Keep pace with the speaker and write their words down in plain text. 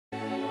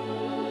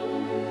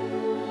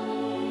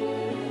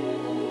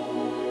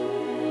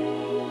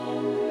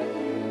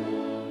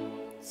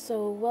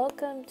So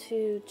welcome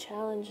to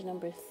challenge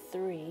number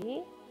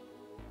 3.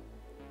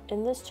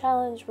 In this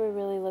challenge, we're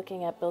really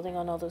looking at building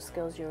on all those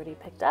skills you already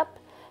picked up.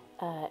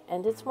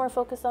 And it's more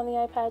focused on the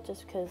iPad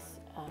just because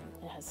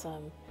it has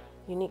some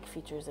unique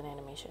features in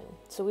animation.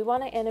 So we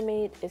want to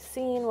animate a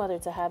scene, whether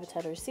it's a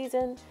habitat or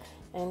season,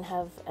 and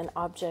have an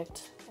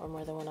object or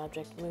more than one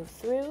object move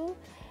through.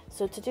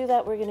 So to do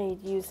that, we're going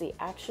to use the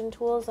action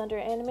tools under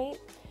Animate.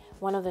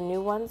 One of the new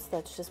ones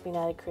that's just been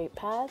added, Create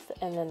Path,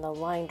 and then the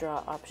line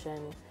draw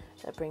option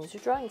that brings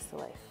your drawings to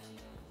life.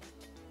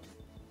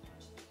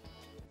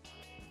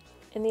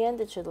 In the end,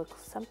 it should look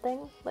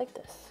something like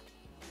this.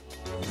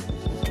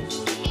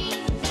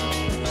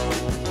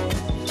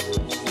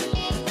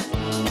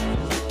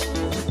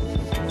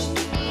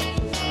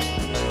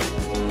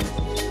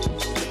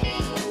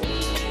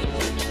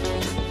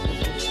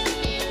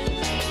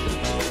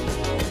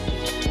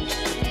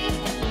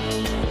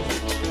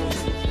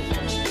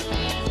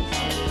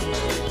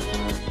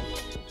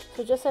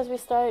 So just as we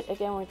start,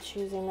 again, we're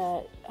choosing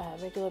that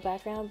regular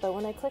background, but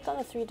when I click on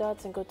the 3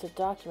 dots and go to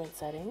document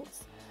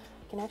settings,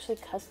 I can actually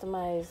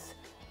customize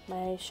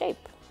my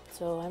shape.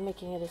 So I'm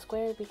making it a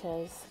square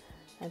because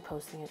I'm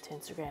posting it to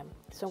Instagram.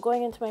 So I'm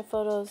going into my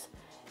photos,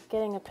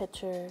 getting a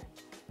picture,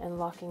 and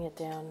locking it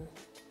down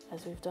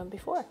as we've done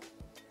before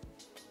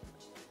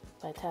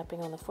by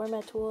tapping on the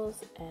format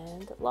tools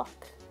and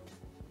lock.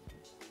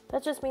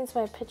 That just means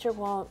my picture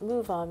won't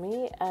move on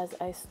me as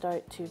I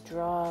start to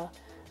draw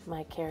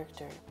my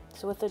character.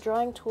 So with the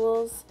drawing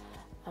tools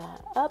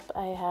up,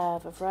 I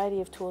have a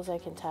variety of tools I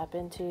can tap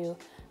into,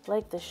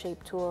 like the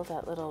shape tool,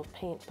 that little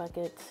paint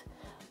bucket,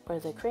 or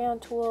the crayon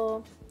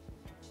tool,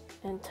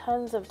 and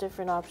tons of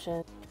different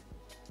options.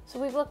 So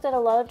we've looked at a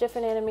lot of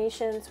different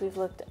animations. We've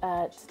looked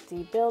at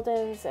the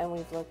build-ins, and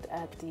we've looked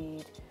at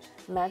the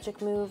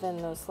magic move and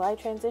those slide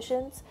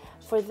transitions.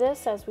 For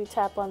this, as we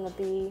tap on the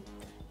B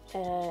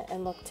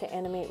and look to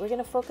animate, we're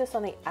going to focus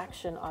on the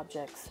action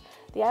objects.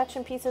 The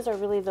action pieces are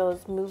really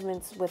those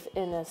movements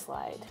within a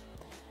slide.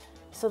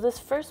 So this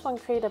first one,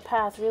 Create a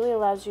Path, really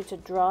allows you to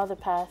draw the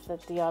path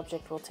that the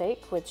object will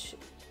take, which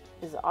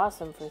is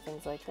awesome for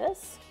things like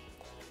this.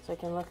 So I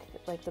can look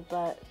like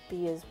the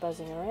bee is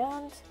buzzing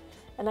around,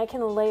 and I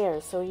can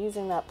layer. So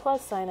using that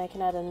plus sign, I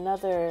can add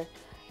another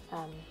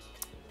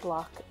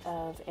block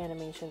of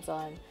animations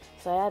on.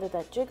 So I added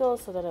that jiggle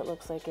so that it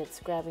looks like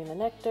it's grabbing the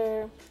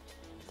nectar.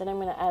 Then I'm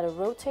going to add a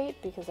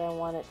rotate because I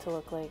want it to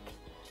look like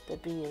the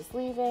bee is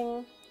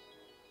leaving.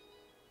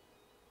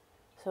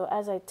 So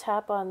as I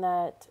tap on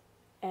that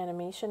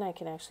animation, I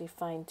can actually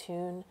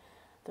fine-tune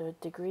the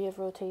degree of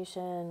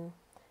rotation,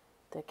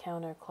 the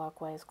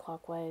counterclockwise,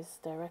 clockwise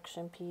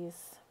direction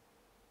piece.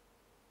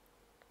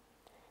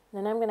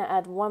 And then I'm going to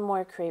add one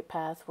more Create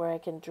Path where I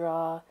can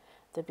draw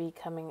the bee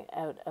coming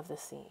out of the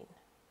scene.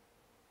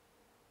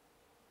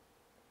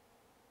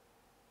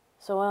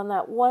 So on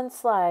that one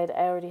slide,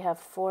 I already have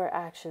 4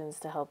 actions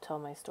to help tell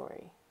my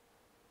story.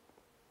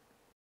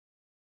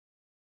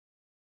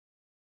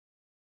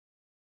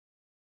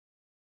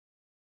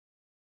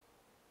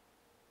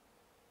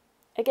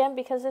 Again,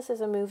 because this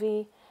is a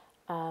movie,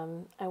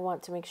 I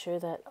want to make sure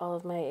that all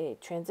of my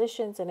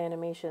transitions and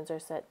animations are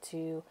set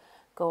to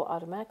go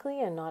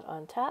automatically and not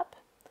on tap.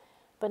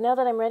 But now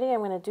that I'm ready, I'm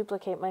going to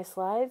duplicate my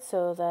slide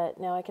so that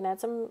now I can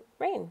add some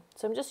rain.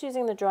 So I'm just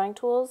using the drawing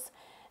tools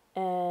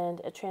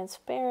and a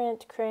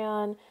transparent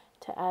crayon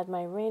to add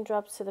my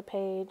raindrops to the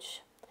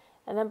page.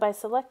 And then by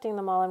selecting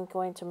them all, I'm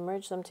going to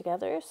merge them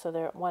together so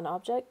they're one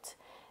object.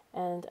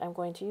 And I'm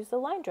going to use the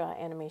line draw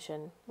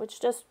animation, which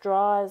just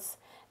draws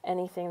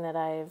anything that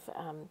I've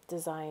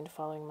designed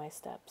following my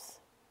steps.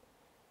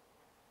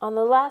 On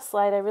the last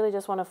slide, I really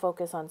just want to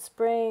focus on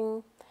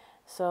spring.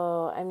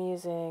 So I'm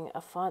using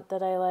a font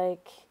that I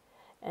like,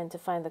 and to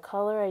find the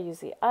color, I use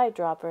the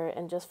eyedropper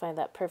and just find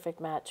that perfect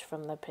match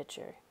from the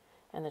picture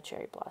and the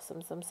cherry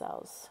blossoms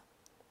themselves.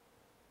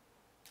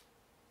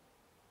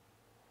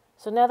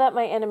 So now that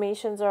my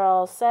animations are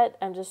all set,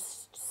 I'm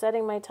just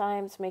setting my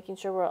times, making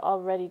sure we're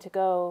all ready to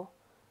go,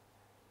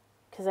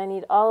 because I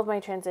need all of my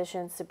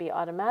transitions to be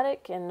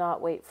automatic and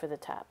not wait for the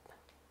tap.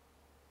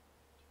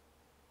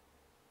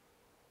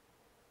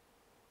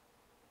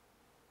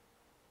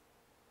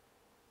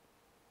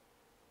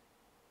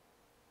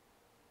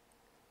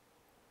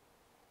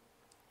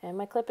 And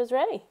my clip is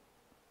ready.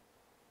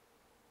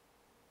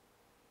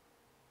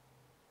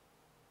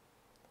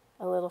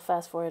 A little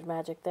fast forward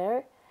magic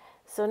there.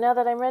 So now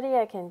that I'm ready,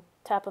 I can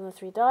tap on the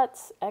 3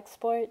 dots,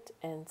 export,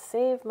 and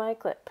save my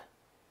clip.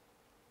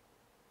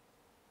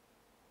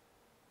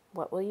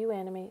 What will you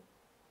animate?